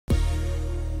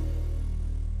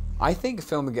I think a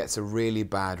film that gets a really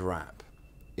bad rap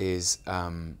is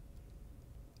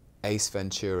Ace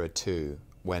Ventura 2,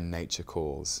 When Nature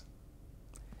Calls.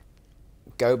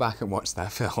 Go back and watch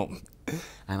that film,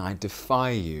 and I defy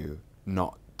you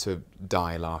not to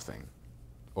die laughing,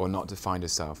 or not to find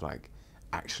yourself like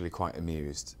actually quite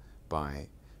amused by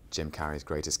Jim Carrey's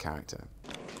greatest character.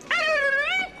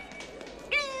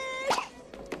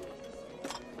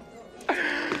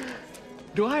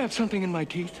 Do I have something in my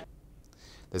teeth?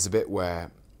 There's a bit where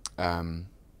there's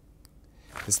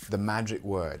the magic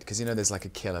word, because you know there's like a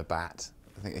killer bat.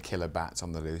 I think a killer bat's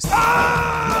on the loose.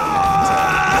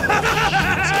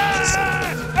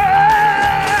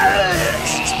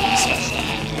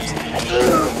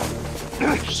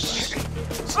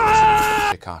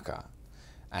 Shikaka.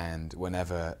 And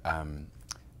whenever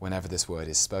this word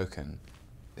is spoken,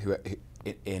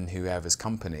 in whoever's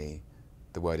company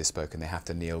the word is spoken, they have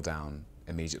to kneel down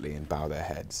immediately and bow their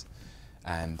heads.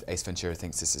 And Ace Ventura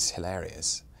thinks this is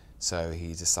hilarious, so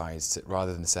he decides to,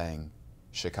 rather than saying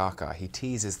Shikaka, he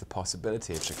teases the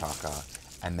possibility of Shikaka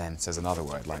and then says another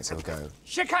word, like, so he'll go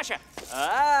Shikasha!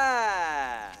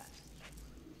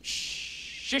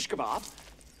 Shish kebab.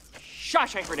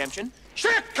 Shawshank Redemption.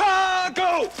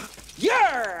 Chicago!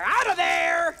 You're out of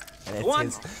there! And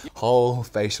it's his whole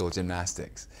facial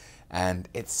gymnastics. And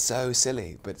it's so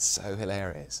silly, but so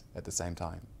hilarious at the same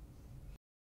time.